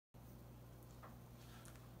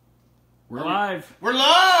We're live. We're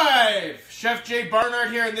live! Chef Jay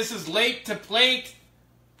Barnard here, and this is Late to Plate.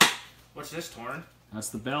 What's this, Torn? That's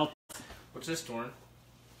the belt. What's this, Torn?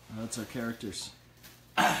 That's our characters.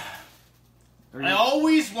 I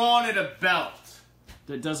always wanted a belt.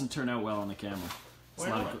 It doesn't turn out well on the camera. It's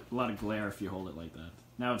Why a lot of glare if you hold it like that.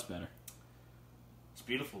 Now it's better. It's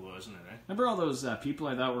beautiful though, isn't it, eh? Remember all those people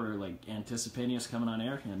I thought were like anticipating us coming on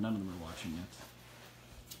air? Yeah, none of them are watching yet.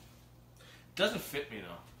 Doesn't fit me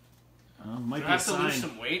though. Might Do be I a have to sign. lose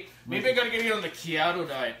some weight? Maybe I gotta get you on the Keto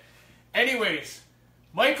diet. Anyways,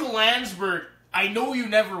 Michael Landsberg, I know you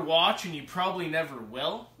never watch and you probably never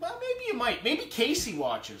will. Well, maybe you might. Maybe Casey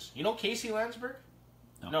watches. You know Casey Landsberg?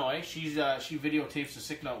 No, eh? She videotapes the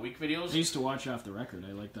Sick Not Weak videos. I used to watch Off the Record.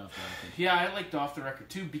 I liked Off the Record. Yeah, I liked Off the Record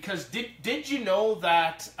too, because did you know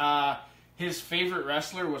that his favorite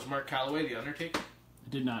wrestler was Mark Calloway, The Undertaker? I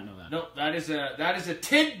did not know that. No, that is a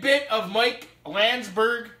tidbit of Michael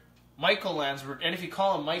Landsberg, and if you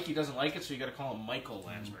call him Mike, he doesn't like it, so you got to call him Michael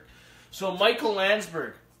Landsberg. So Michael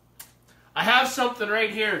Landsberg, I have something right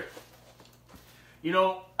here. You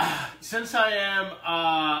know, since I am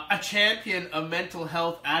a champion, a mental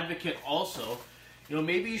health advocate, also, you know,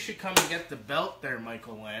 maybe you should come and get the belt there,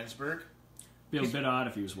 Michael Landsberg. It'd be a bit odd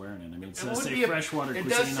if he was wearing it. I mean, it does say be Freshwater Cuisine.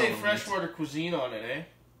 Cuisine. It does say on it. Freshwater Cuisine on it, eh?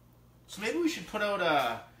 So maybe we should put out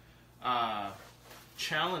a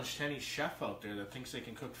challenge to any chef out there that thinks they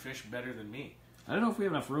can cook fish better than me. I don't know if we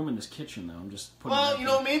have enough room in this kitchen, though. I'm just putting Well, you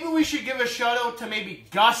know, maybe we should give a shout out to maybe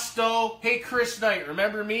Gusto. Hey, Chris Knight,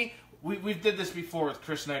 remember me? We did this before with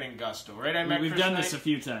Chris Knight and Gusto, right? We've done this a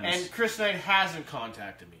few times. And Chris Knight hasn't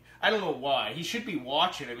contacted me. I don't know why. He should be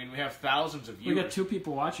watching. I mean, we have thousands of viewers. We got 2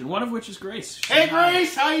 people watching, one of which is Grace. Hey,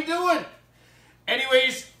 Grace, how you doing?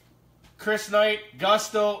 Anyways, Chris Knight,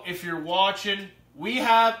 Gusto, if you're watching, we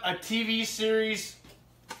have a TV series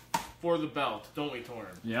for the belt, don't we, Torrin?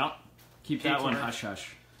 Yeah. Keep that one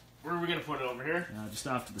hush-hush. Where are we going to put it, over here? Just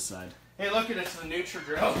off to the side. Hey, look at it, it's the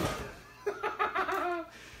Nutri-Grill.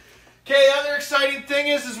 Okay, the other exciting thing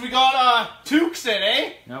is we got toques in,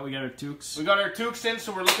 eh? Yeah, we got our toques. We got our toques in,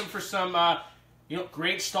 so we're looking for some,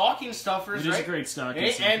 great stocking stuffers, right? It is a great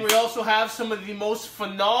stocking stuffer. And we also have some of the most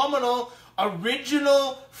phenomenal,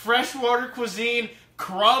 original Freshwater Cuisine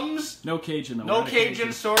crumbs. No Cajun, though. No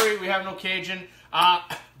Cajun, sorry, we have no Cajun.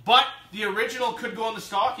 But the original could go in the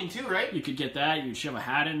stocking too, right? You could get that. You could shove a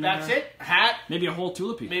hat in there. That's it. A hat. Maybe a whole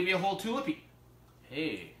tulipi. Maybe a whole tulipi.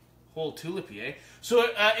 Hey, whole tulipi, eh? So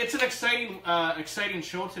it's an exciting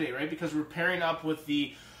show today, right? Because we're pairing up with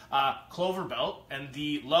the Cloverbelt and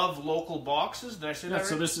the Love Local boxes. Did I say that right?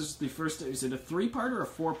 So this is the first. Is it a 3-part or a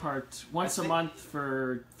 4-part? Once a month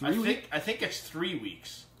for 3 weeks. I think it's 3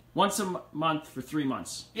 weeks. Once a month for 3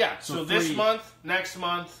 months. Yeah. So this month, next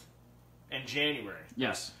month, and January.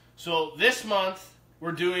 Yes. So this month,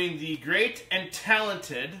 we're doing the great and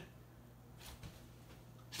talented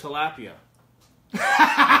tilapia.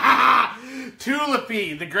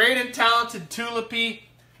 Tulipi. The great and talented tulipi.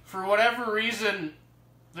 For whatever reason,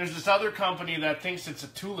 there's this other company that thinks it's a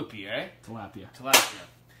tulipi, eh? Tilapia. Tilapia.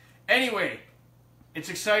 Anyway, it's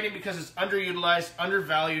exciting because it's underutilized,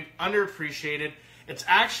 undervalued, underappreciated. It's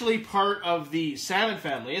actually part of the salmon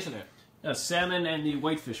family, isn't it? Salmon and the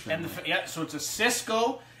whitefish family. Yeah, so it's a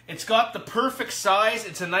Cisco. It's got the perfect size.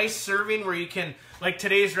 It's a nice serving where you can, like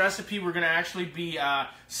today's recipe, we're going to actually be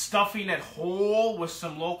stuffing it whole with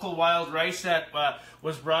some local wild rice that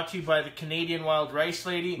was brought to you by the Canadian Wild Rice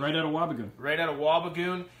Lady. Right out of Wabigoon. Right out of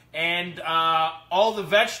Wabigoon. And all the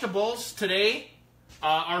vegetables today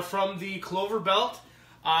are from the Cloverbelt.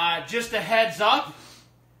 Just a heads up.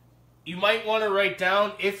 You might want to write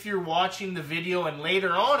down if you're watching the video, and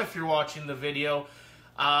later on if you're watching the video,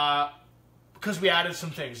 because we added some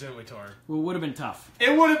things, didn't we, Tor? Well, it would have been tough.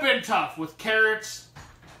 It would have been tough with carrots,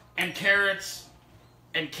 and carrots,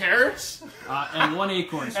 and carrots. And 1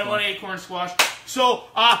 acorn squash. And 1 acorn squash. So,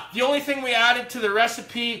 the only thing we added to the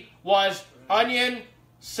recipe was onion,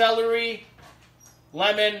 celery,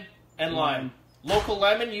 lemon, and lime. Local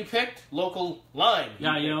lemon you picked, local lime.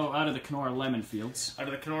 Yeah, you know, out of the Kenora lemon fields. Out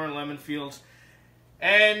of the Kenora lemon fields.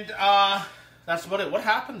 And that's about it. What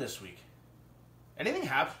happened this week? Anything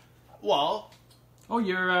happened? Well... Oh,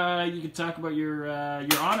 you could talk about your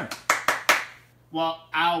honor. Well,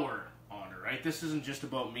 our honor, right? This isn't just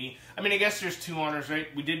about me. I mean, I guess there's 2 honors, right?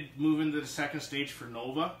 We did move into the 2nd stage for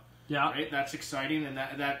Nova. Yeah. Right? That's exciting, and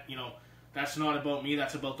that you know... That's not about me,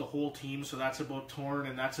 that's about the whole team, so that's about Torn,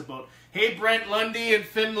 and that's about, hey, Brent Lundy and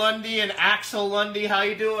Finn Lundy and Axel Lundy, how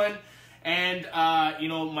you doing? And, you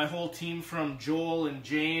know, my whole team from Joel and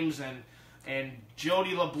James and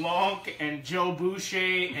Jody LeBlanc and Joe Boucher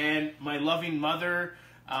and my loving mother,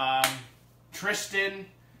 Tristan,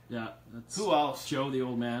 Yeah. That's Who else? Joe, the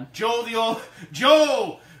old man.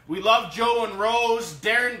 Joe! We love Joe and Rose.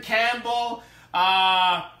 Darren Campbell.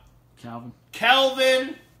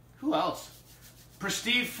 Kelvin. Who else?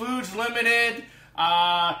 Prestige Foods Limited.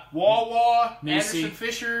 Wawa. Macy. Anderson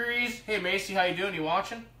Fisheries. Hey, Macy, how you doing? You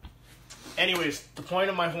watching? Anyways, the point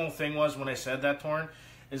of my whole thing was, when I said that, Torrin,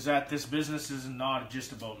 is that this business is not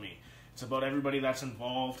just about me. It's about everybody that's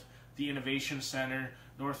involved. The Innovation Center,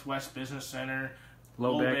 Northwest Business Center,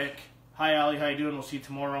 Lobic. Hi, Ali. How you doing? We'll see you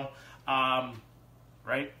tomorrow.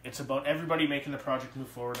 Right? It's about everybody making the project move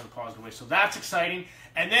forward in a positive way. So that's exciting.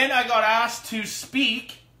 And then I got asked to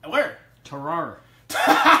speak. Where? Terrar.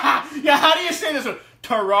 Yeah, how do you say this one?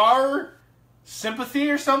 Terrar Sympathy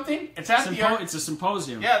or something? It's at it's a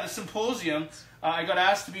symposium. Yeah, the symposium. I got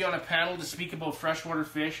asked to be on a panel to speak about freshwater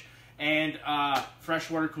fish and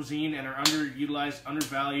freshwater cuisine and our underutilized,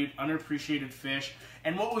 undervalued, underappreciated fish.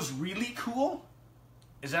 And what was really cool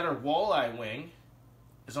is that our walleye wing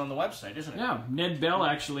is on the website, isn't it? Yeah, Ned Bell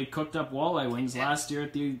actually cooked up walleye wings last year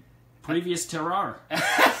at the previous Terrar.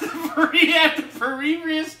 At the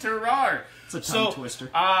previous Terrar. It's a tongue twister.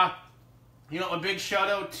 You know, a big shout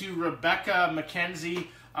out to Rebecca McKenzie,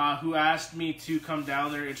 who asked me to come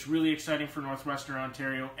down there. It's really exciting for Northwestern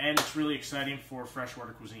Ontario, and it's really exciting for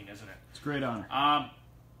freshwater cuisine, isn't it? It's a great honor.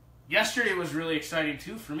 Yesterday was really exciting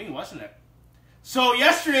too for me, wasn't it? So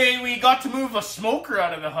yesterday we got to move a smoker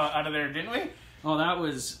out of there, didn't we? Oh, that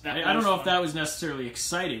was I don't know if that was necessarily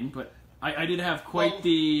exciting, but I did have quite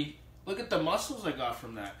the... Look at the muscles I got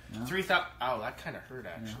from that. Yeah. 3,000. Oh, that kind of hurt,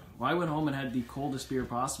 actually. Yeah. Well, I went home and had the coldest beer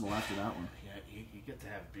possible after that one. Yeah, you get to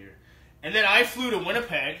have beer. And then I flew to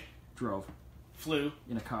Winnipeg. Flew.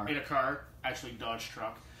 In a car. Actually, Dodge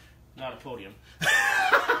truck. Not a podium.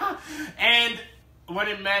 And when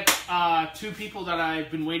it met two people that I've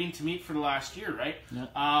been waiting to meet for the last year, right?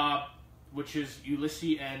 Yeah. Which is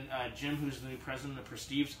Ulysses and Jim, who's the new president of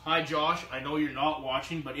Prestige. Hi, Josh. I know you're not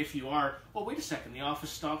watching, but if you are... Oh, wait a second. The office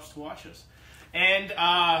stops to watch us. And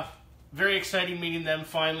very exciting meeting them,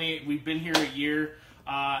 finally. We've been here a year,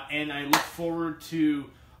 and I look forward to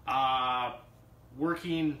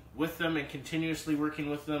working with them and continuously working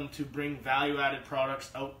with them to bring value-added products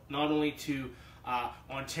out, not only to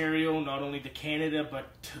Ontario, not only to Canada,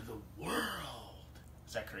 but to the world.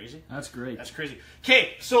 Is that crazy? That's great. That's crazy.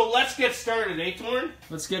 Okay, so let's get started, eh, Torrin?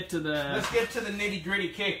 Let's get to the nitty gritty.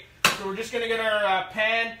 Okay, so we're just gonna get our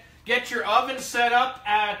pan. Get your oven set up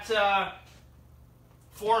at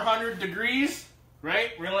 400 degrees,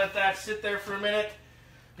 right? We're gonna let that sit there for a minute.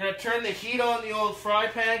 Gonna turn the heat on the old fry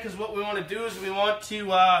pan because what we want to do is we want to.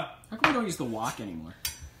 How come we don't use the wok anymore?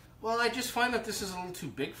 Well, I just find that this is a little too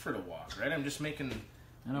big for the wok, right? I'm just making.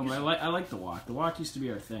 I know, but I like the wok. The wok used to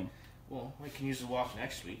be our thing. Well, I can use the wok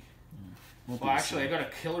next week. Yeah. Well, actually, I got a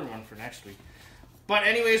killer one for next week. But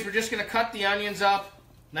anyways, we're just going to cut the onions up.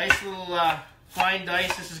 Nice little fine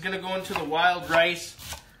dice. This is going to go into the wild rice.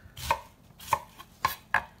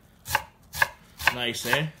 Nice,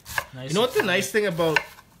 eh? Nice. You know what the nice thing about...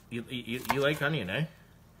 You like onion, eh?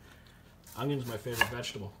 Onion's my favorite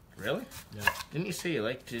vegetable. Really? Yeah. Didn't you say you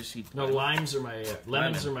like to just eat... No, limes are my...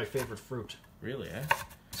 lemons are my favorite fruit. Really, eh?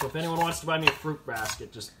 So if anyone wants to buy me a fruit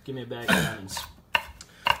basket, just give me a bag of lemons.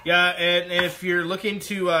 Yeah, and if you're looking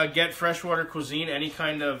to get freshwater cuisine, any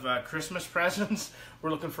kind of Christmas presents, we're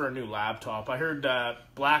looking for a new laptop. I heard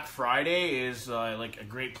Black Friday is like a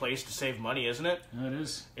great place to save money, isn't it? No, it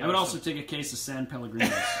is. I would also take a case of San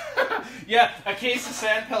Pellegrinos. Yeah, a case of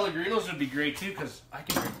San Pellegrinos would be great too, because I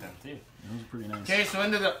can drink them too. Those are pretty nice. Okay, so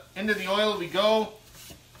into the oil we go.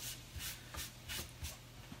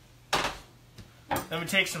 Then we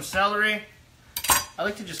take some celery. I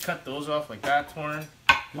like to just cut those off like that, Torrin.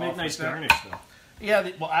 They make nice garnish, though. Yeah,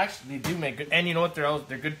 well, actually, they do make good. And you know what?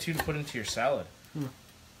 They're good, too, to put into your salad.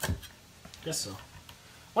 Guess so.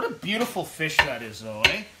 What a beautiful fish that is, though,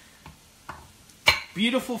 eh?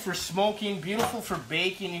 Beautiful for smoking, beautiful for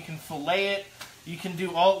baking. You can fillet it. You can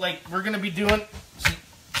do all, like, we're going to be doing... See,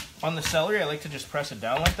 on the celery, I like to just press it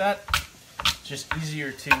down like that. It's just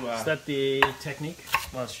easier to... Is that the technique?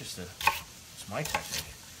 Well, it's my technique.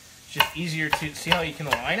 It's just easier to see how you can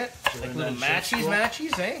align it, like little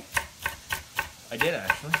matchies, eh? I did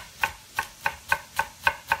actually.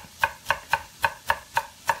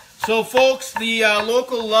 So, folks, the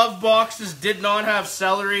local love boxes did not have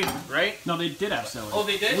celery, right? No, they did have celery. Oh,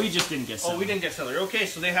 they did? We just didn't get celery. Oh, we didn't get celery. Okay,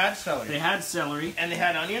 so they had celery. They had celery. And they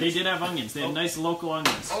had onions? They did have onions. They had nice local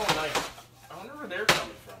onions. Oh, nice. I wonder where they're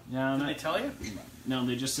coming from. Yeah, did they tell you? No,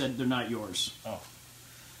 they just said they're not yours. Oh.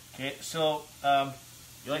 Okay, so,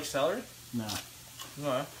 you like celery? No.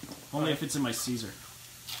 No. Only if it's in my Caesar.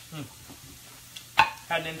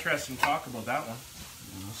 Had an interesting talk about that one.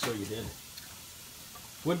 So you did.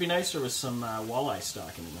 Would be nicer with some walleye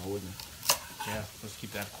stock in it, though, wouldn't it? Yeah, let's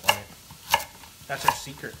keep that quiet. That's our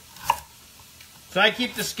secret. So I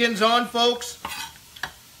keep the skins on, folks.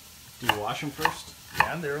 Do you wash them first?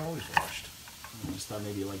 Yeah, they're always washed. I just thought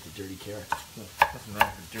maybe you liked the dirty carrot. Well, nothing wrong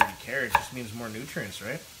with a dirty carrot. It just means more nutrients,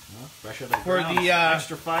 right? Well, fresh out of the ground,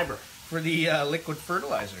 extra fiber. For the liquid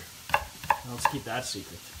fertilizer. Well, let's keep that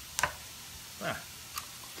secret. Ah,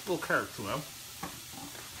 little carrot too, huh?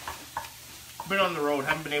 Been on the road,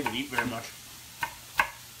 haven't been able to eat very much.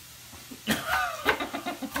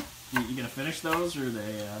 You gonna finish those, or are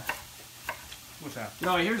they? What's that? You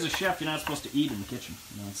know, here's a chef. You're not supposed to eat in the kitchen.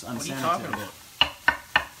 You know, it's unsanitary. What are you talking about?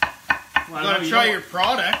 Well, you gotta try your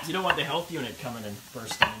product. You don't want the health unit coming in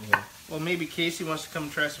bursting in here. Well, maybe Casey wants to come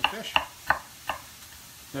and try some fish.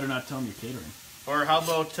 Better not tell him you're catering. Or how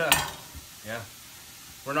about, yeah.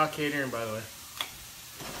 We're not catering, by the way.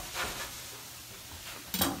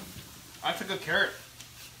 That's a good carrot.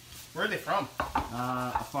 Where are they from?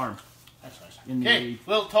 A farm. That's nice. Okay,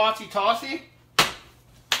 little tossy.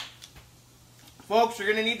 Folks, we're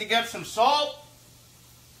going to need to get some salt.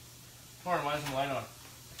 Lauren, why isn't the light on?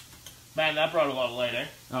 Man, that brought a lot of light, eh?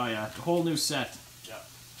 Oh, yeah. A whole new set. Yeah.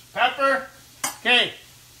 Pepper. Okay.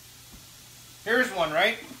 Here's one,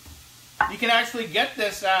 right? You can actually get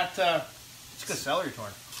this at... it's good celery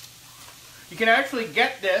torn. You can actually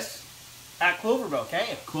get this at Cloverbelt, can't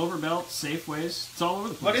you? Cloverbelt, Safeways. It's all over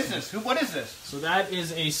the place. What is this? What is this? So that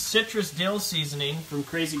is a citrus dill seasoning from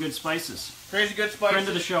Crazy Good Spices. Crazy Good Spices. Friend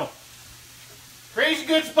of the show. Crazy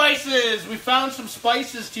Good Spices! We found some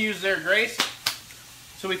spices to use there, Grace.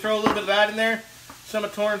 So we throw a little bit of that in there. Some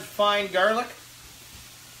of Torn's fine garlic.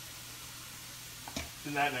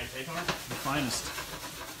 Isn't that nice, eh, Torn? The finest.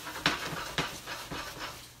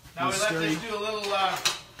 Now we let this do a little,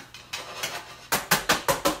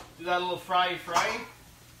 do that little fry.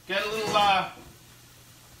 Get a little,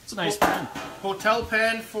 it's a nice pan. Hotel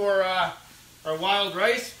pan for our wild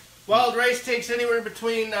rice. Wild rice takes anywhere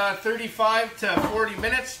between 35 to 40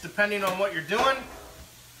 minutes, depending on what you're doing.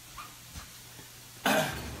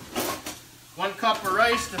 1 cup of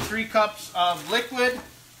rice to 3 cups of liquid.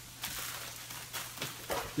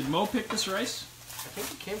 Did Mo pick this rice? I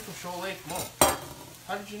think it came from Shoal Lake, Mo.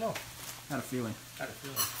 How did you know? Had a feeling.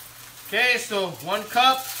 Okay, so 1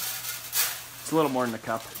 cup. It's a little more than a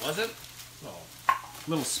cup. Was it? No. A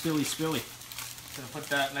little spilly. Gonna put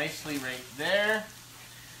that nicely right there.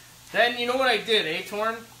 Then, you know what I did, eh,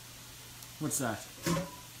 Torn? What's that?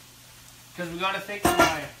 Because we gotta think of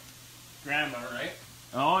my grandma, right?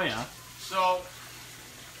 Oh, yeah. So,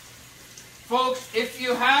 folks, if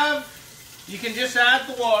you have, you can just add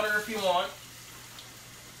the water if you want.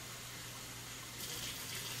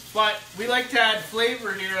 But we like to add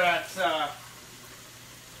flavor here at the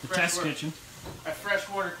Test Kitchen. At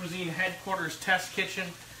Freshwater Cuisine Headquarters Test Kitchen.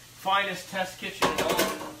 Finest test kitchen in all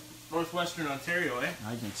Northwestern Ontario, eh?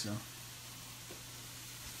 I think so.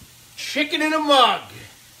 Chicken in a mug.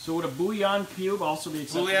 So would a bouillon cube also be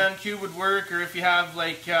acceptable? Bouillon cube would work, or if you have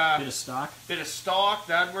like bit of stock.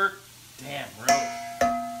 That'd work. Damn, right.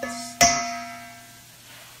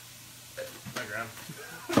 My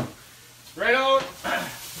grandma. Right on.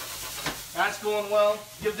 That's going well.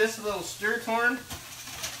 Give this a little stir, Torn.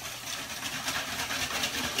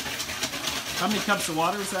 How many cups of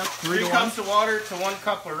water is that? 3 cups of water to 1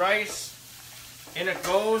 cup of rice. In it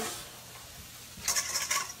goes.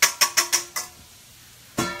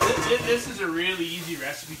 This is a really easy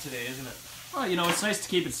recipe today, isn't it? Well, you know, it's nice to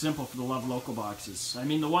keep it simple for the Love Local boxes. I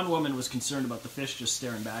mean, the one woman was concerned about the fish just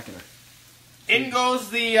staring back at her. In goes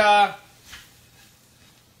the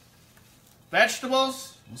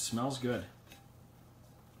vegetables. It smells good.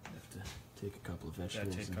 I have to take a couple of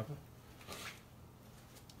vegetables. Take a couple.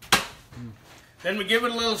 Then we give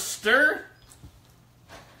it a little stir.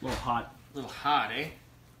 A little hot. A little hot, eh?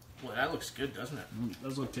 Boy, that looks good, doesn't it? It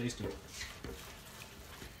does look tasty.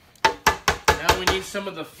 Now we need some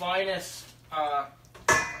of the finest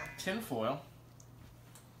tin foil.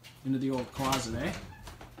 Into the old closet, eh?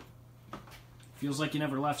 Feels like you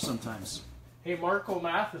never left sometimes. Hey, Marco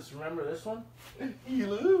Mathis, remember this one?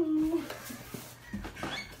 Hello.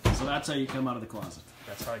 So that's how you come out of the closet.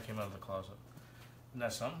 That's how I came out of the closet. Isn't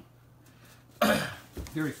that something?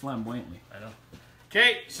 Very flamboyantly. I know.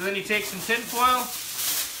 Okay, so then you take some tin foil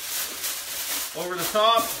over the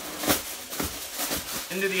top,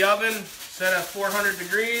 into the oven, set at 400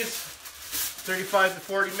 degrees, 35 to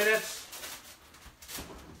 40 minutes.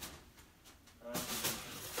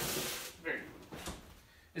 Very good.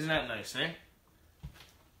 Isn't that nice, eh?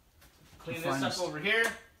 Clean this up over here.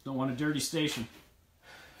 Don't want a dirty station.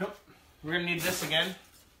 Nope. We're going to need this again.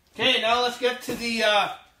 Okay, now let's get to the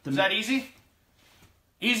is that easy?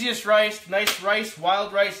 Easiest rice, nice rice,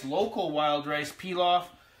 wild rice, local wild rice, pilaf.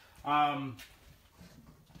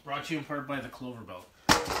 Brought to you in part by the Cloverbelt.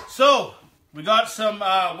 So, we got some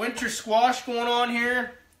winter squash going on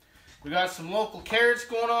here. We got some local carrots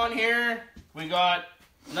going on here. We got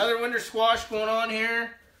another winter squash going on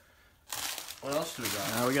here. What else do we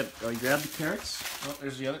got? We got. Oh, you grabbed the carrots. Oh,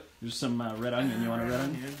 there's the other. There's some red onion. You want a red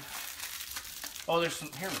onion? Oh, there's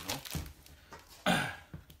some. Here we go.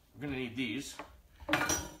 We're gonna need these.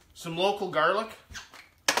 Some local garlic.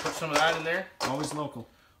 Put some of that in there. Always local.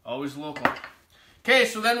 Always local. Okay,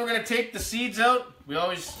 so then we're gonna take the seeds out. We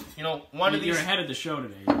always, you know, You're ahead of the show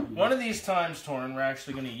today. One of these times, Torrin, we're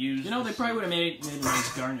actually gonna use. You know, they probably would have made a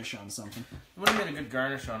nice garnish on something. It would have made a good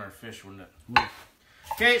garnish on our fish, wouldn't it? Would.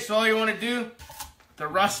 Okay, so all you want to do, the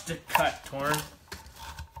rustic cut, Torrin.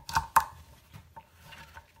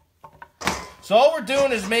 So all we're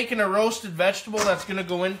doing is making a roasted vegetable that's going to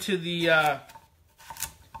go into the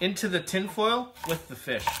tin foil with the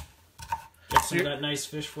fish. Get some of that nice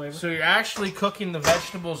fish flavor. So you're actually cooking the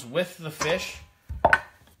vegetables with the fish,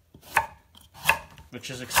 which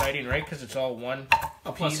is exciting, right? Because it's all one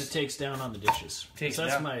piece. Plus it takes down on the dishes.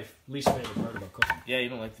 That's my least favorite part about cooking. Yeah, you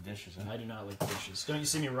don't like the dishes, huh? I do not like the dishes. Don't you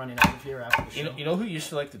see me running out of here after the show? You know who used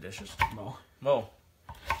to like the dishes? Mo. Mo.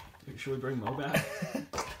 Should we bring Mo back?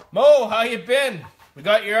 Mo, how you been? We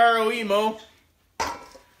got your ROE, Mo.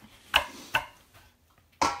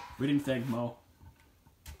 We didn't thank Mo.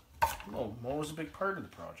 Mo was a big part of the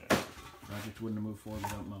project. The project wouldn't have moved forward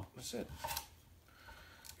without Mo. That's it.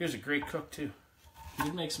 He was a great cook, too. He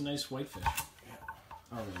did make some nice whitefish. Yeah.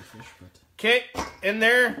 Not really fish, but... Okay, in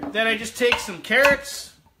there, then I just take some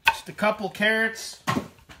carrots. Just a couple carrots.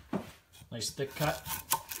 Nice thick cut.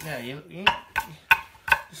 Yeah, you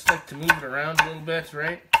just like to move it around a little bit,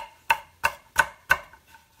 right?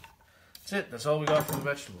 That's it. That's all we got for the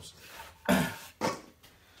vegetables. A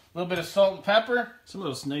little bit of salt and pepper. Some of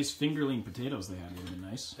those nice fingerling potatoes they had would have been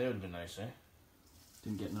nice. They would have been nice, eh?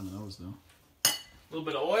 Didn't get none of those, though. A little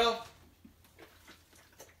bit of oil.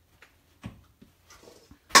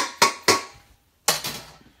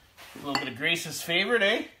 A little bit of Grace's favorite,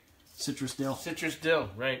 eh? Citrus dill. Citrus dill,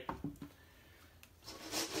 right.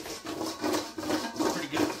 Pretty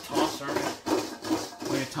good at the toss, aren't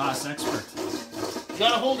we? Like a toss expert. You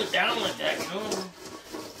gotta hold it down like that, you know?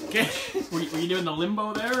 Okay. Were you doing the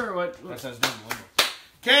limbo there, or what? That's what I was doing, limbo.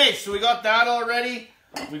 Okay, so we got that all ready.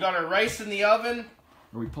 We got our rice in the oven.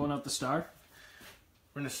 Are we pulling out the star?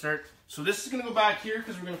 We're gonna start. So this is gonna go back here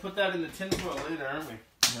because we're gonna put that in the tin foil later, aren't we?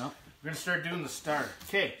 Yeah. We're gonna start doing the star.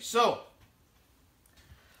 Okay, so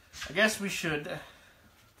I guess we should.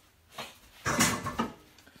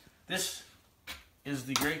 This is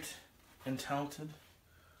the great and talented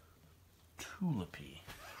Tullibee.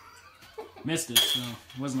 Missed it, so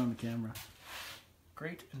it wasn't on the camera.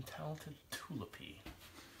 Great and talented Tullibee.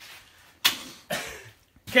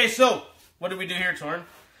 Okay, so what did we do here, Torrin?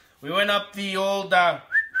 We went up the old.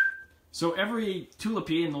 So every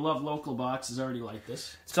Tullibee in the Love Local box is already like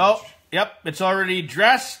this. It's already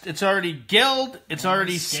dressed, it's already gilled, it's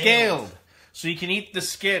already scaled. So you can eat the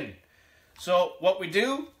skin. So what we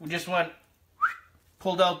do, we just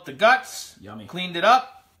pulled out the guts, yummy, cleaned it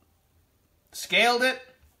up, scaled it,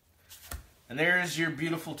 and there's your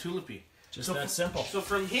beautiful Tullibee. Just that simple. So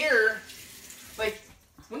from here, like,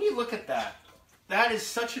 when you look at that, that is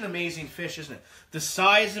such an amazing fish, isn't it? The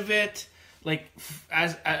size of it, like,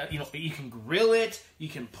 as you know, you can grill it, you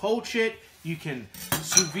can poach it, you can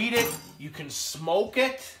sous vide it, you can smoke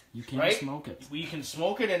it. You can smoke it. We can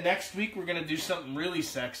smoke it, and next week we're gonna do something really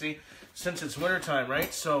sexy, since it's wintertime,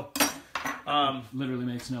 right? So, literally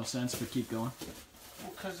makes no sense, but keep going.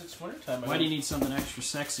 Well, because it's wintertime. Why do you need something extra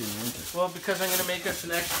sexy in the winter? Well, because I'm gonna make us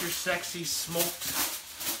an extra sexy smoked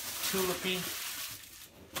Tullibee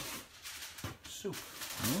soup.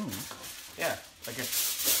 Oh. Yeah, like a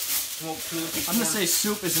smoked Tullibee. I'm gonna say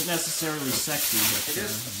soup isn't necessarily sexy, but it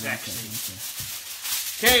is sexy.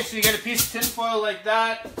 Okay. Okay, so you get a piece of tin foil like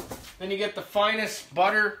that. Then you get the finest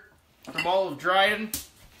butter from Olive Dryden.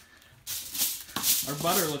 Our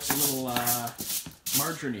butter looks a little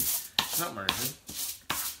margarine-y. It's not margarine.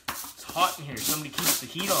 It's hot in here. Somebody keeps the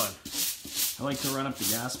heat on. I like to run up the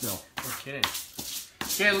gas bill. No kidding.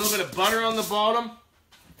 Okay, a little bit of butter on the bottom.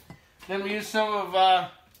 Then we use some of,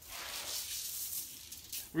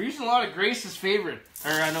 we're using a lot of Grace's favorite.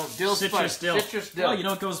 Or I know, dill citrus spice. Dill. Citrus dill. Well, you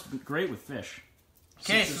know it goes great with fish.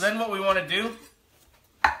 Okay, so then what we want to do,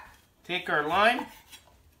 take our lime,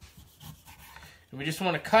 and we just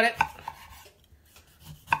want to cut it.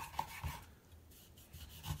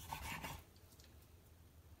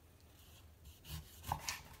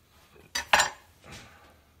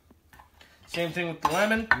 Same thing with the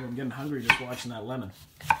lemon. Ooh, I'm getting hungry just watching that lemon.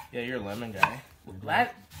 Yeah, you're a lemon guy.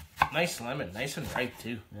 That nice lemon, nice and ripe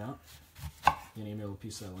too. Yeah. You need me a little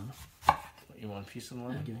piece of that lemon? You want a piece of the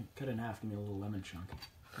lemon? Yeah, cut it in half. Give me a little lemon chunk.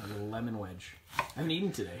 A little lemon wedge. I haven't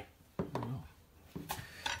eaten today.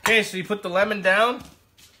 Okay, so you put the lemon down.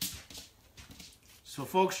 So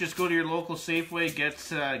folks, just go to your local Safeway,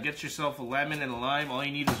 get yourself a lemon and a lime. All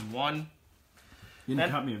you need is one. You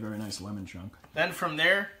didn't cut me a very nice lemon chunk. Then from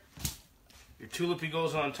there, your tullibee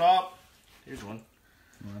goes on top. Here's one.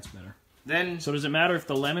 Well, that's better. Then. So does it matter if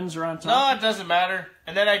the lemons are on top? No, it doesn't matter.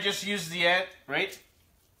 And then I just use the end, right?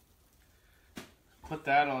 Put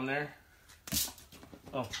that on there.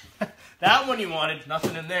 Oh, that one you wanted.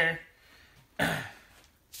 Nothing in there.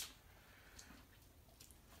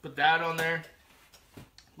 Put that on there. A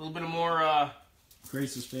little bit of more.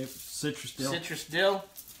 Grace's favorite, citrus dill. Citrus dill.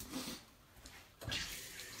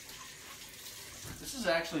 This is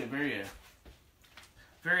actually a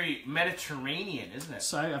very Mediterranean, isn't it?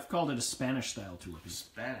 So I've called it a Spanish-style tullibee.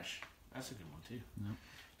 Spanish. That's a good one, too. Yep.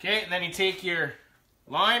 Okay, and then you take your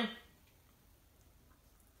lime.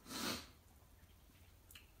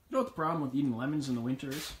 You know what the problem with eating lemons in the winter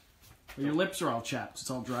is? Well, your lips are all chapped.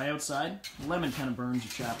 It's all dry outside. Lemon kind of burns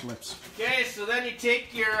your chapped lips. Okay, so then you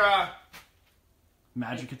take your...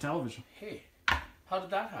 Magic of television. Hey, how did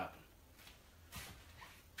that happen?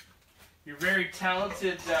 Your very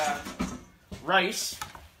talented rice.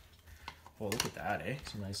 Oh, look at that, eh?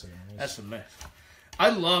 It's nice. That's a mess. I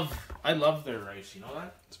love their rice. You know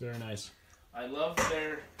that? It's very nice. I love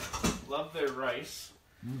their rice.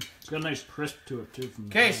 It's got a nice crisp to it too.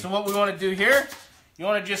 Okay, so what we want to do here, you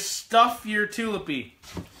want to just stuff your tullibee.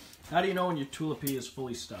 How do you know when your tullibee is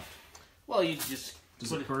fully stuffed? Well, you just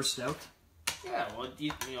does it burst out? Yeah, well,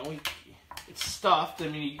 you know, it's stuffed. I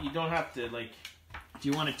mean, you don't have to like. Do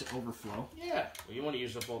you want it to overflow? Yeah. Well, you want to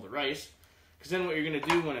use up all the rice, because then what you're gonna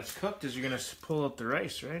do when it's cooked is you're gonna pull out the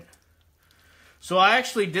rice, right? So I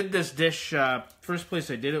actually did this dish. First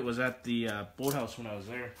place I did it was at the boathouse when I was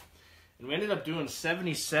there. And we ended up doing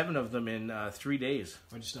 77 of them in 3 days.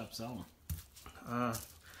 Why'd you stop selling them?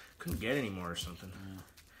 Couldn't get any more or something.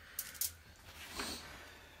 Yeah.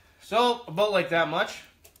 So, about like that much.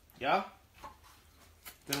 Yeah.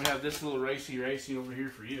 Then we have this little ricey over here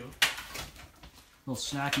for you. Little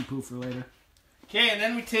snacky poo for later. Okay, and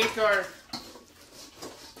then we take our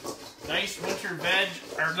nice winter veg,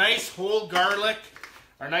 our nice whole garlic,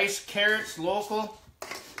 our nice carrots, local.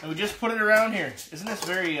 And we just put it around here. Isn't this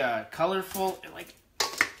very colorful?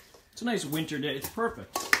 It's a nice winter day. It's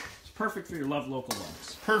perfect. It's perfect for your Love Local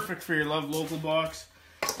box. Perfect for your Love Local box.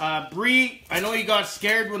 Bree, I know you got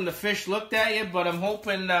scared when the fish looked at you, but I'm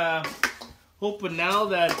hoping now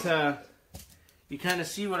that you kind of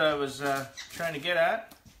see what I was trying to get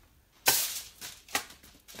at.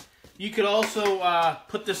 You could also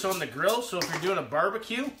put this on the grill, so if you're doing a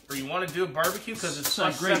barbecue, or you want to do a barbecue, because it's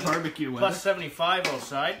barbecue weather. plus 75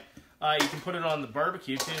 outside, you can put it on the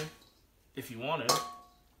barbecue too, if you wanted.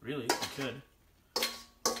 Really, you could.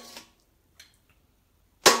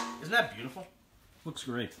 Isn't that beautiful? Looks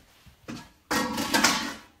great.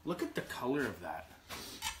 Look at the color of that.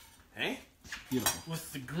 Hey? Beautiful.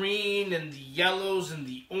 With the green and the yellows and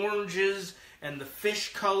the oranges and the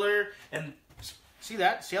fish color and... See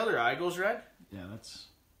that? See how their eye goes red? Yeah, that's...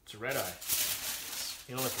 It's a red eye.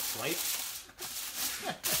 You know, like a slight?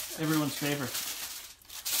 Everyone's favorite.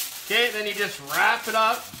 Okay, then you just wrap it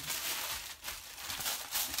up.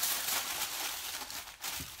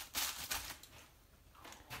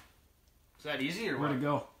 Is that easy or what? Where to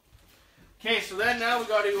go? Okay, so then now we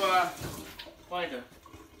got to find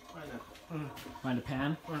a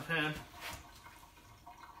pan. Or a pan.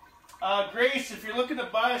 Grace, if you're looking to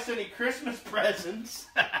buy us any Christmas presents,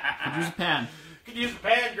 could use a pan. Could use a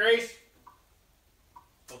pan, Grace.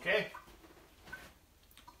 Okay.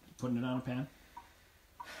 Putting it on a pan?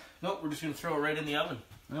 Nope, we're just gonna throw it right in the oven.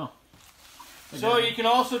 Oh. So you can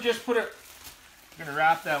also just put it. We're gonna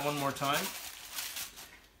wrap that one more time.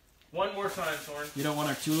 One more time, Soren. You don't want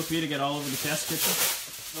our tullibee to get all over the test kitchen?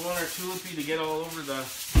 Don't want our tullibee to get all over the...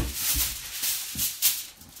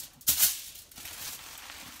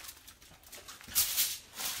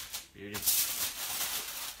 Beauty.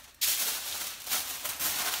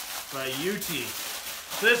 By UT.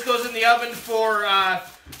 So this goes in the oven for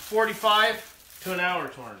 45 to an hour,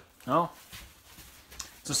 Torn. Oh.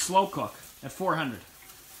 It's a slow cook at 400.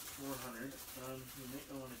 400. You may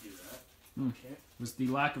not want to do that. Okay. Was the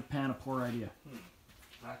lack of pan a poor idea?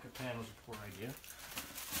 Lack of pan was a poor idea.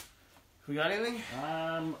 We got anything?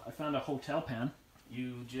 I found a hotel pan.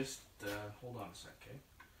 You just hold on a sec, okay?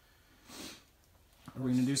 Are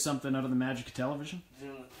we gonna do something out of the magic of television?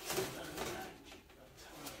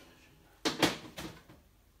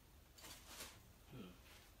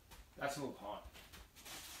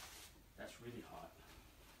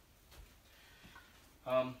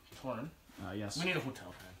 Torn. Yes. We need a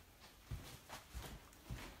hotel pan.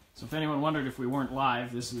 So if anyone wondered if we weren't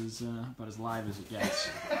live, this is about as live as it gets.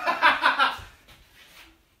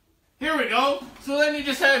 Here we go. So then you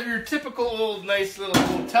just have your typical old nice little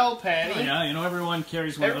hotel pan. Oh, yeah, you know, everyone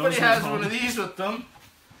carries one Everybody of those. has one of these with them.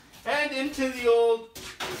 And into the old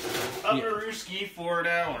Upperooski for an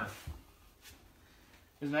hour.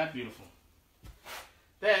 Isn't that beautiful?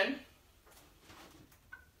 Then,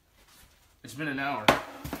 it's been an hour.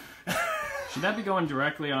 Should that be going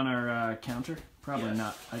directly on our counter? Probably Yes.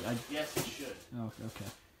 not. Yes, it should. Oh, okay.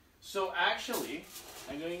 So actually,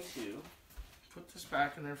 I'm going to put this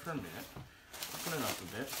back in there for a minute. Open it up a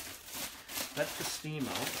bit. Let the steam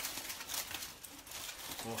out.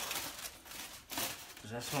 Oh.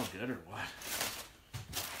 Does that smell good or what?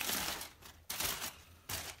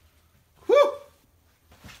 Woo!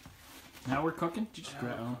 Now we're cooking? Did you just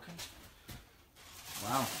grab? Oh.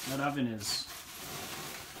 Wow, that oven is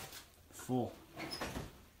full.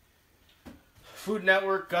 Food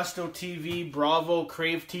Network, Gusto TV, Bravo,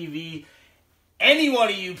 Crave TV, any one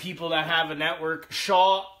of you people that have a network,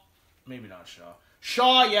 Shaw, maybe not Shaw.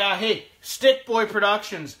 Shaw, yeah, hey, Stick Boy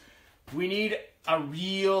Productions. We need a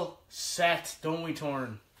real set, don't we,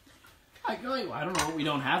 Torn? I don't know what we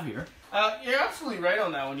don't have here. You're absolutely right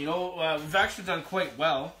on that one. You know, we've actually done quite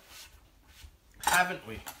well, haven't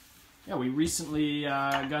we? Yeah, we recently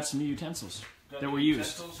got some new utensils that were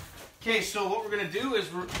used. Okay, so what we're going to do is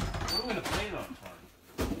what are we going to plate it on,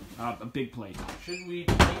 Torn? A big plate. Should we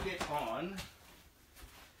plate it on?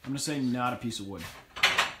 I'm going to say not a piece of wood. Oh,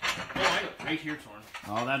 I know, right here, Torn.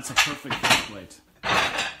 Oh, that's a perfect fish plate.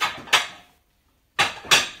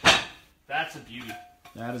 That's a beauty.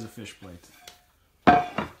 That is a fish plate.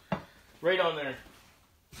 Right on there.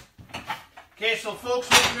 Okay, so folks,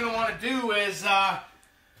 what you're going to want to do is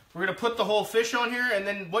we're going to put the whole fish on here, and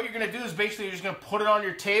then what you're going to do is basically you're just going to put it on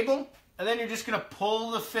your table, and then you're just going to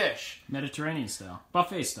pull the fish. Mediterranean style.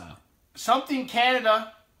 Buffet style. Something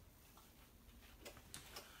Canada.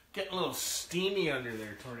 Getting a little steamy under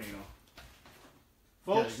there, Tornado.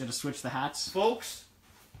 Folks, You gotta switch the hats. Folks,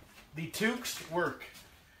 the toques work.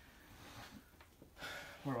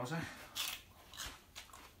 Where was I?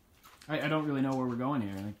 I don't really know where we're going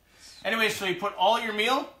here. Anyway, so you put all your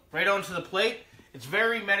meal right onto the plate. It's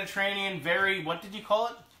very Mediterranean, very, what did you call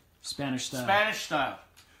it? Spanish style. Spanish style.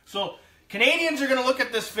 So, Canadians are going to look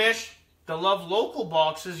at this fish. They'll love local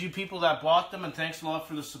boxes, you people that bought them, and thanks a lot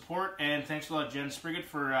for the support, and thanks a lot, Jen Spriggett,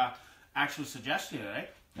 for actually suggesting it, right?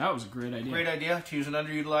 That was a great idea. Great idea to use an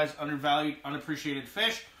underutilized, undervalued, unappreciated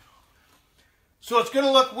fish. So it's going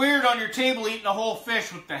to look weird on your table eating a whole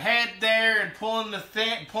fish with the head there and pulling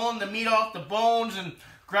the meat off the bones and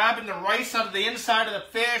grabbing the rice out of the inside of the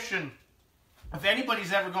fish. And if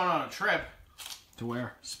anybody's ever gone on a trip. To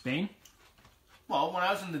where? Spain? Well, when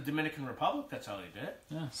I was in the Dominican Republic, that's how they did it.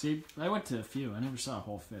 Yeah, see, I went to a few. I never saw a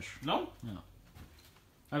whole fish. No? No.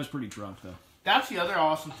 I was pretty drunk, though. That's the other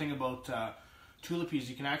awesome thing about tulipies.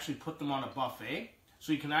 You can actually put them on a buffet.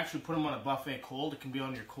 So you can actually put them on a buffet cold. It can be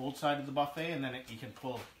on your cold side of the buffet, and then you can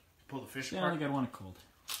pull the fish apart. Yeah, I think I'd want it cold.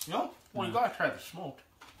 No? Well, you gotta try the smoked.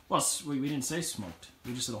 Well, we didn't say smoked.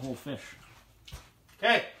 We just said a whole fish.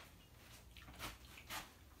 Okay.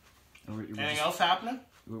 Anything else happening?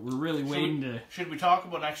 We're really waiting to... Should we talk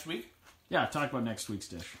about next week? Yeah, talk about next week's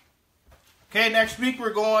dish. Okay, next week we're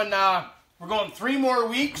going 3 more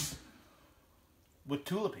weeks with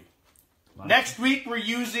tulipi. Next week we're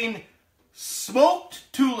using smoked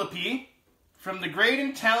tulipi from the great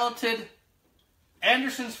and talented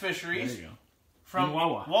Anderson's Fisheries. There you go. From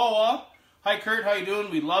Wawa. Wawa. Hi Kurt, how you doing?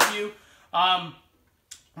 We love you.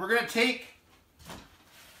 We're going to take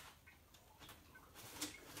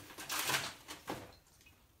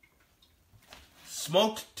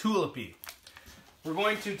smoked tulipi. We're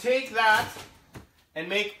going to take that and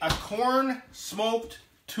make a corn smoked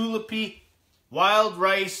tulipi wild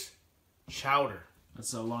rice chowder.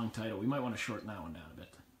 That's a long title. We might want to shorten that one down a bit.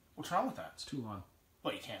 What's wrong with that? It's too long.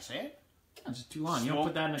 What, you can't say it? Yeah, it's just too long. You don't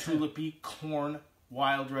put that in a tulipi corn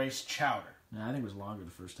wild rice chowder. Nah, I think it was longer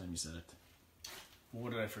the first time you said it. Well,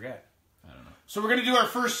 what did I forget? I don't know. So we're going to do our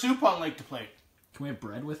first soup on Lake to Plate. Can we have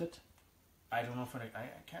bread with it? I don't know if I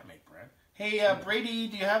can't make bread. Hey, Brady,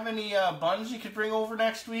 do you have any buns you could bring over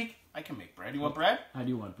next week? I can make bread. You want bread? I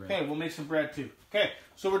do want bread. Okay, we'll make some bread too. Okay,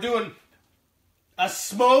 so we're doing a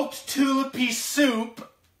smoked tulipi soup.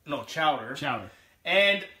 No, chowder. Chowder.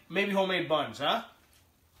 And maybe homemade buns, huh?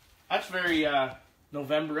 That's very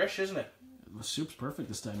November-ish, isn't it? The soup's perfect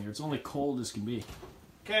this time of year. It's only cold as can be.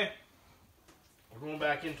 Okay. We're going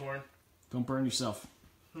back in, Torn. Don't burn yourself.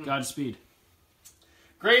 Godspeed.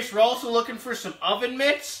 Grace, we're also looking for some oven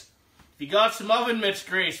mitts. If You got some oven mitts,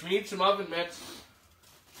 Grace. We need some oven mitts.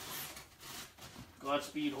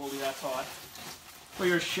 Godspeed, holy, that's hot. Well,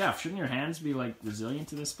 you're a chef. Shouldn't your hands be, like, resilient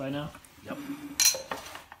to this by now? Yep.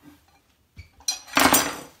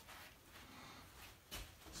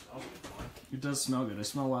 Smells good, man. It does smell good. I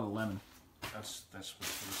smell a lot of lemon. That's what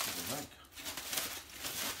it's like.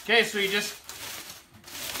 Okay, so you just...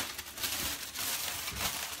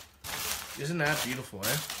 Isn't that beautiful,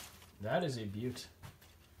 eh? That is a beaut.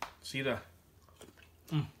 See the...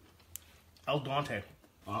 Al dente.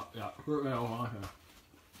 Yeah.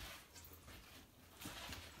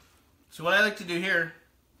 So what I like to do here,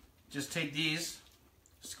 just take these,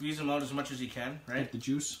 squeeze them out as much as you can, right? Take the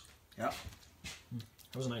juice. Yeah.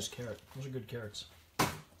 That was a nice carrot. Those are good carrots.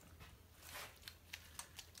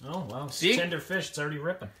 Oh, wow. See? Tender fish. It's already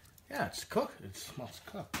ripping. Yeah, it's cooked. It smells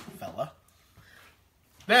cooked, fella.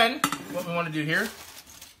 Then, what we want to do here,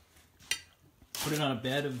 put it on a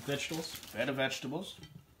bed of vegetables. Bed of vegetables.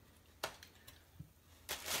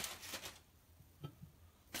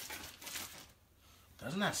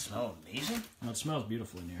 Doesn't that smell amazing? No, it smells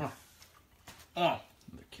beautiful in here. Huh. Oh.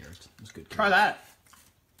 The carrots. It's good. Try that.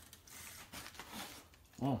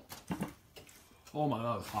 Oh. Oh my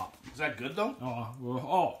God, it's hot. Is that good though?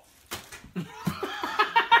 Oh.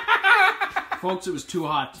 Folks, it was too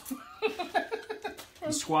hot.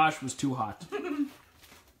 The squash was too hot.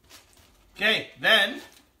 Okay, then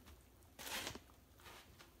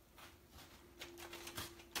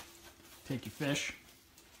take your fish.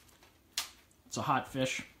 It's a hot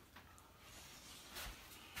fish.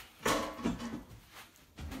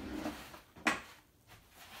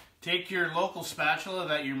 take your local spatula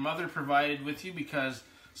that your mother provided with you because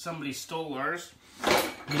somebody stole ours.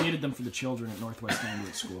 We needed them for the children at Northwestern Ontario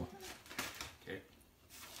at school. Okay.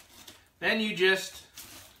 Then you just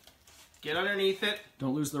get underneath it.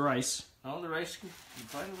 Don't lose the rice. Oh, the rice, you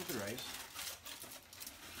find it with the rice.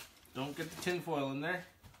 Don't get the tin foil in there.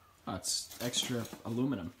 Oh, it's extra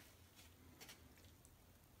aluminum.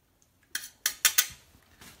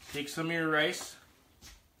 Take some of your rice.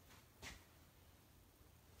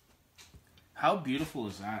 How beautiful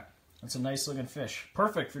is that? That's a nice looking fish.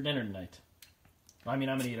 Perfect for dinner tonight. I mean,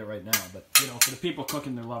 I'm going to eat it right now, but, you know, for the people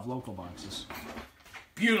cooking their Love Local boxes.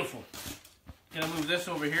 Beautiful. Gonna move this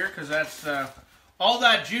over here because that's all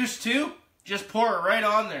that juice too. Just pour it right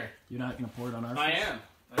on there. You're not going to pour it on our I fish? am.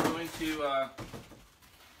 I'm going to.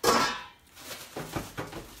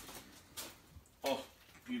 Oh,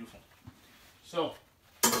 beautiful. So,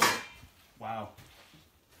 wow.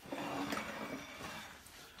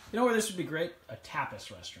 You know where this would be great? A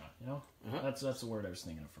tapas restaurant, you know? That's the word I was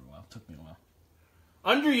thinking of for a while. It took me a while.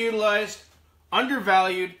 Underutilized,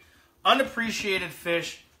 undervalued, unappreciated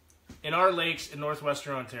fish in our lakes in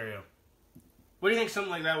Northwestern Ontario. What do you think something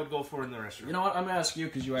like that would go for in the restaurant? You know what? I'm going to ask you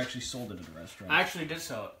because you actually sold it at a restaurant. I actually did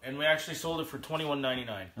sell it, and we actually sold it for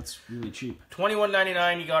 $21.99. That's really cheap.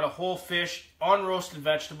 $21.99. You got a whole fish on roasted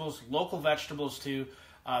vegetables, local vegetables too.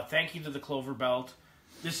 Thank you to the Cloverbelt.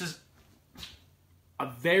 This is a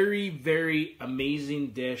very, very amazing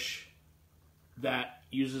dish that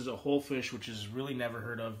uses a whole fish, which is really never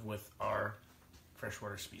heard of with our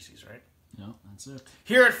freshwater species, right? No, that's it.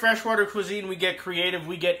 Here at Freshwater Cuisine, we get creative,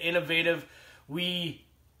 we get innovative, we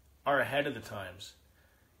are ahead of the times.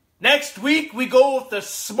 Next week, we go with the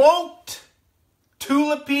smoked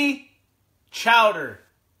tullibee chowder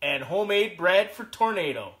and homemade bread for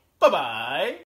Tornado. Bye-bye.